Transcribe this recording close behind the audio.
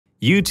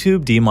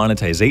YouTube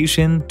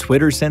demonetization,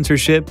 Twitter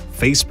censorship,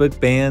 Facebook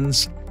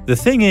bans. The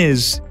thing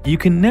is, you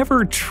can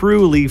never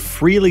truly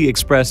freely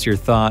express your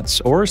thoughts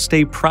or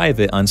stay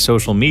private on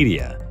social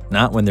media,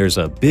 not when there's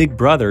a big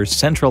brother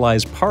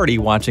centralized party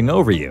watching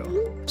over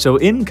you. So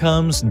in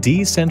comes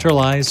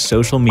decentralized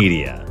social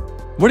media.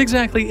 What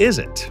exactly is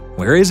it?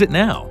 Where is it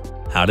now?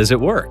 How does it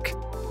work?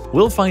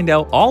 We'll find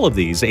out all of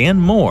these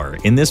and more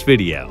in this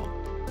video.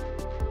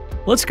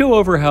 Let's go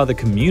over how the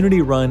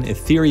community-run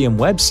Ethereum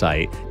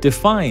website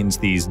defines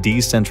these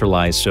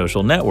decentralized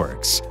social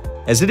networks,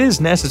 as it is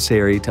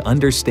necessary to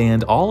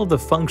understand all of the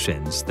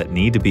functions that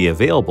need to be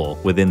available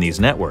within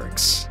these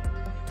networks.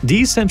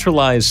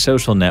 Decentralized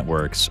social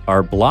networks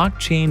are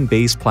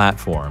blockchain-based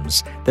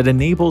platforms that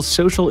enable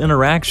social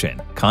interaction,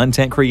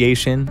 content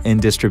creation,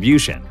 and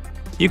distribution.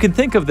 You can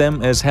think of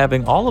them as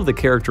having all of the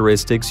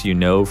characteristics you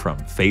know from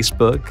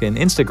Facebook and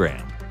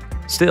Instagram.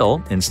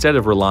 Still, instead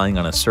of relying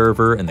on a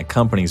server in the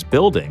company's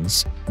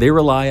buildings, they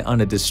rely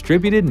on a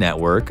distributed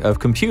network of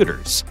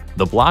computers,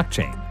 the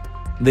blockchain.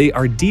 They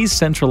are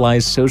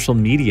decentralized social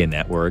media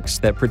networks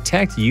that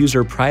protect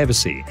user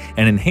privacy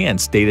and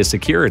enhance data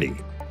security.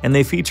 And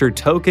they feature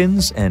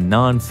tokens and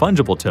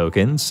non-fungible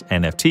tokens,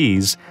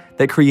 NFTs,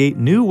 that create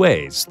new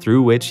ways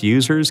through which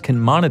users can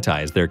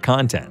monetize their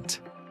content.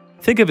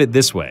 Think of it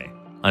this way.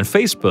 On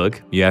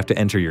Facebook, you have to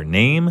enter your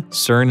name,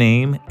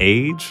 surname,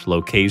 age,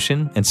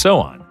 location, and so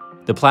on.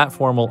 The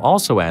platform will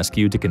also ask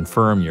you to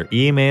confirm your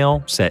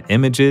email, set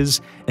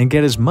images, and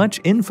get as much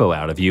info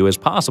out of you as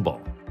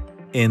possible.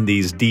 In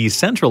these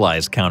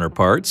decentralized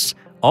counterparts,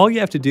 all you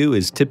have to do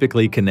is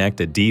typically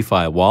connect a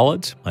DeFi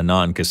wallet, a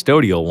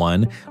non-custodial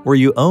one, where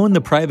you own the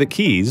private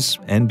keys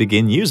and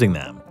begin using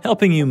them,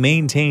 helping you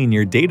maintain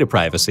your data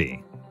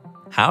privacy.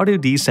 How do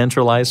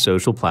decentralized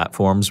social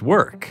platforms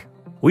work?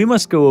 We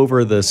must go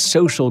over the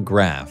social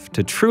graph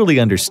to truly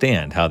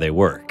understand how they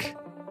work.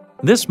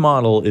 This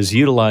model is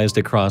utilized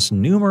across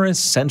numerous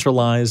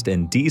centralized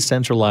and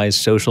decentralized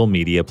social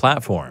media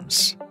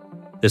platforms.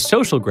 The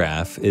social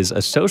graph is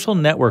a social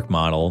network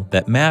model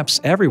that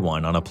maps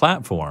everyone on a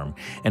platform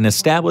and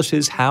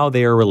establishes how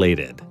they are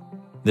related.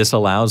 This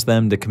allows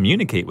them to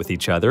communicate with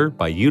each other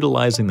by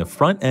utilizing the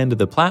front end of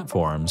the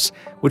platforms,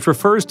 which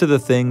refers to the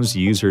things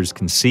users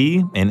can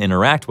see and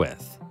interact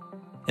with.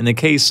 In the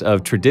case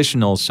of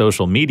traditional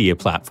social media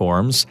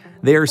platforms,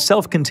 they are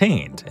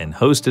self-contained and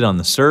hosted on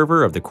the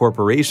server of the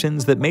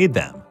corporations that made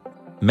them.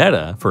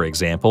 Meta, for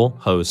example,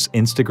 hosts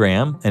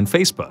Instagram and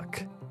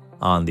Facebook.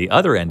 On the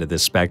other end of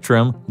this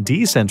spectrum,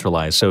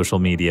 decentralized social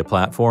media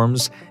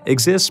platforms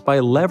exist by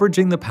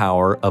leveraging the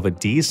power of a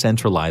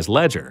decentralized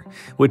ledger,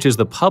 which is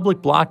the public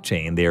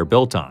blockchain they are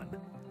built on.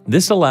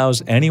 This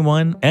allows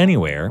anyone,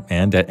 anywhere,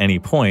 and at any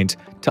point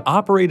to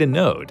operate a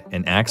node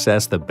and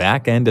access the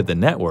back end of the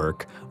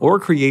network or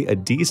create a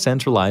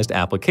decentralized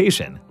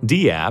application,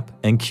 DApp,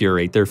 and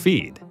curate their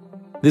feed.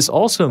 This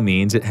also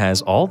means it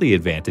has all the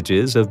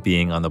advantages of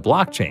being on the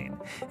blockchain,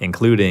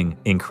 including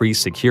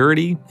increased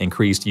security,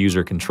 increased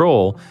user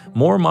control,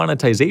 more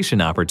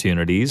monetization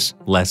opportunities,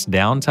 less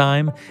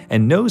downtime,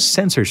 and no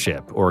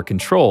censorship or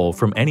control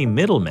from any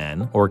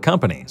middlemen or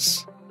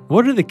companies.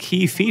 What are the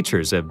key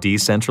features of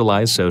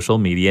decentralized social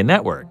media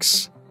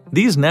networks?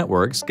 These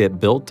networks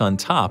get built on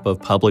top of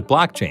public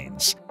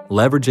blockchains,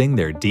 leveraging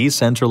their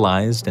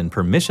decentralized and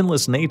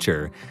permissionless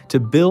nature to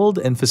build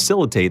and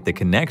facilitate the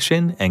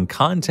connection and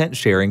content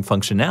sharing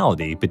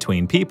functionality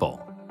between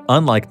people.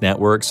 Unlike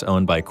networks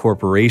owned by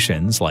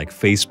corporations like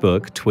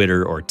Facebook,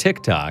 Twitter, or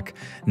TikTok,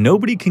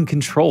 nobody can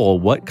control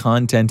what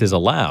content is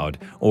allowed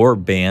or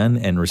ban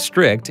and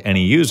restrict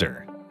any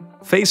user.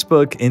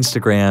 Facebook,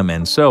 Instagram,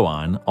 and so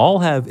on all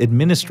have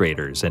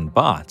administrators and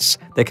bots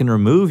that can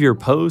remove your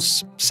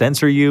posts,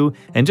 censor you,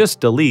 and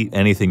just delete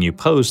anything you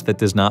post that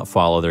does not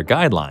follow their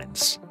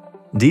guidelines.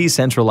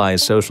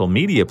 Decentralized social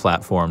media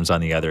platforms,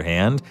 on the other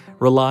hand,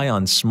 rely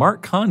on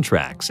smart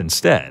contracts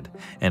instead,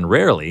 and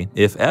rarely,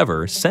 if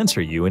ever,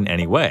 censor you in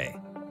any way.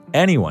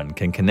 Anyone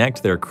can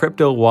connect their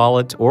crypto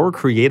wallet or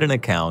create an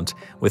account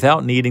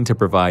without needing to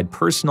provide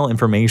personal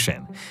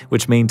information,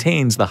 which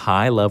maintains the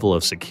high level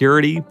of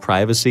security,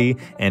 privacy,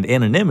 and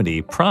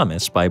anonymity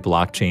promised by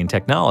blockchain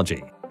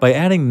technology. By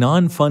adding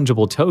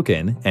non-fungible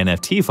token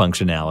 (NFT)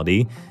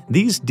 functionality,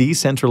 these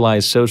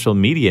decentralized social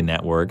media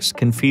networks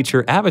can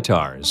feature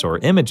avatars or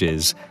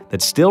images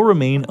that still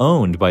remain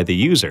owned by the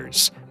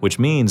users, which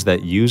means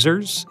that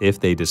users, if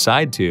they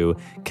decide to,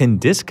 can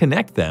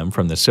disconnect them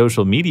from the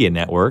social media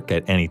network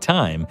at any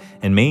time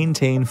and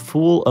maintain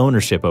full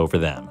ownership over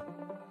them.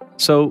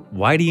 So,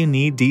 why do you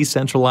need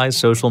decentralized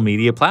social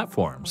media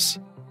platforms?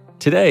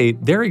 Today,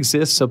 there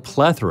exists a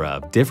plethora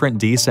of different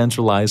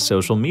decentralized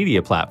social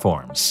media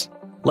platforms.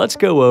 Let's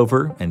go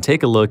over and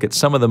take a look at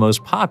some of the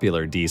most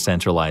popular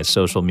decentralized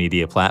social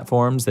media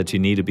platforms that you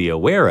need to be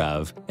aware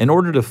of in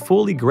order to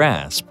fully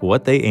grasp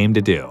what they aim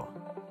to do.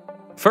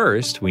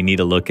 First, we need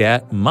to look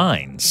at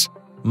Minds.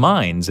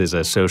 Minds is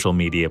a social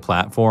media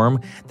platform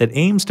that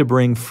aims to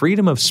bring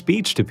freedom of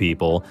speech to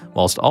people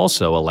whilst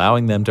also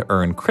allowing them to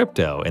earn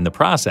crypto in the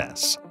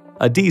process.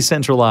 A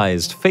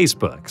decentralized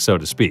Facebook, so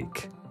to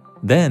speak.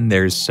 Then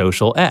there's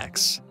Social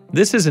X.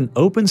 This is an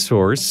open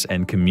source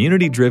and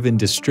community-driven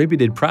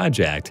distributed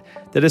project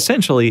that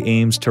essentially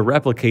aims to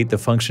replicate the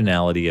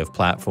functionality of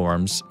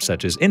platforms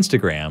such as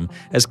Instagram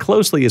as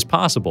closely as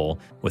possible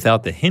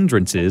without the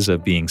hindrances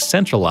of being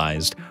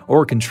centralized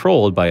or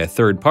controlled by a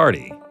third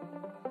party.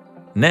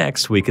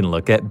 Next, we can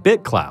look at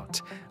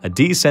BitClout, a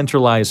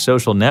decentralized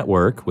social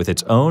network with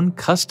its own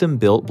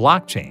custom-built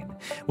blockchain,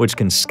 which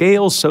can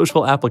scale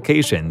social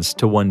applications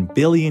to 1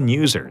 billion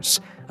users,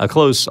 a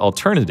close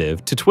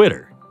alternative to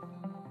Twitter.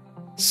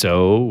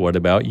 So, what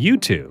about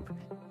YouTube?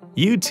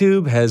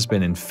 YouTube has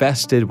been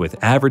infested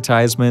with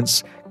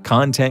advertisements,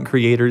 content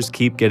creators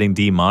keep getting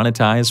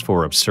demonetized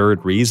for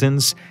absurd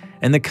reasons,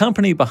 and the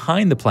company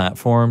behind the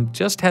platform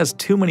just has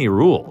too many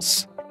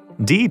rules.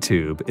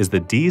 DTube is the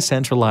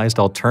decentralized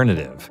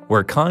alternative,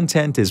 where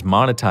content is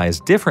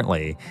monetized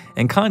differently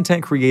and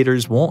content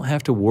creators won't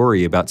have to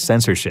worry about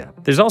censorship.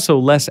 There's also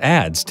less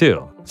ads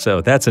too, so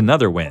that's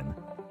another win.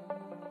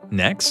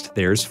 Next,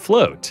 there's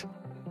Float.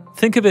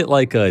 Think of it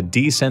like a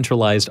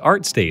decentralized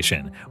art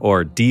station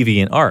or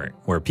DeviantArt,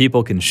 where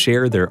people can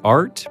share their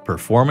art,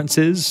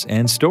 performances,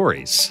 and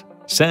stories.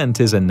 Cent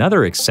is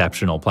another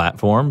exceptional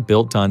platform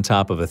built on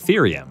top of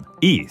Ethereum,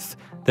 ETH,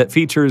 that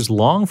features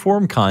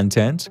long-form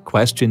content,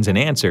 questions and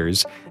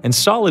answers, and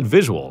solid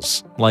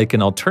visuals, like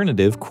an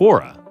alternative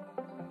Quora.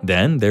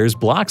 Then there's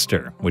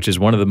Blockster, which is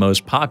one of the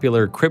most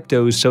popular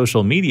crypto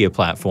social media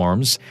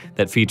platforms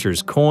that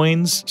features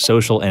coins,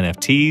 social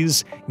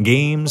NFTs,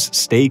 games,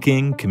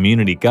 staking,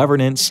 community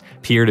governance,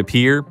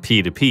 peer-to-peer,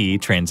 P2P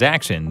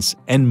transactions,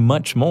 and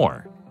much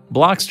more.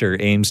 Blockster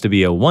aims to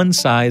be a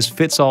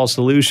one-size-fits-all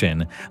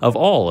solution of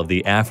all of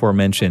the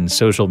aforementioned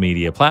social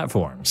media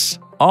platforms.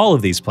 All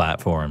of these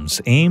platforms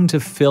aim to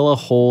fill a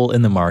hole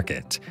in the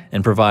market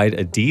and provide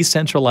a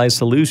decentralized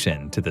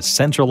solution to the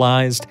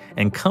centralized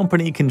and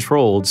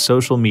company-controlled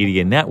social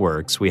media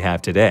networks we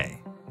have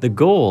today. The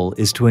goal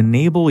is to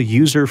enable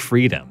user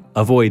freedom,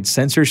 avoid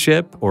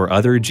censorship or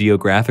other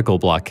geographical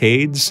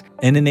blockades,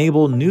 and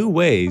enable new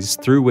ways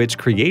through which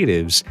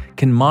creatives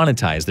can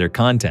monetize their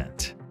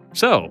content.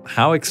 So,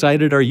 how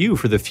excited are you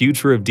for the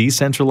future of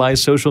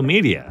decentralized social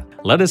media?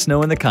 Let us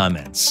know in the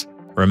comments.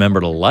 Remember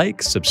to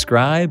like,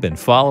 subscribe, and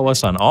follow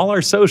us on all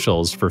our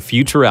socials for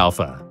future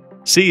alpha.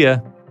 See ya!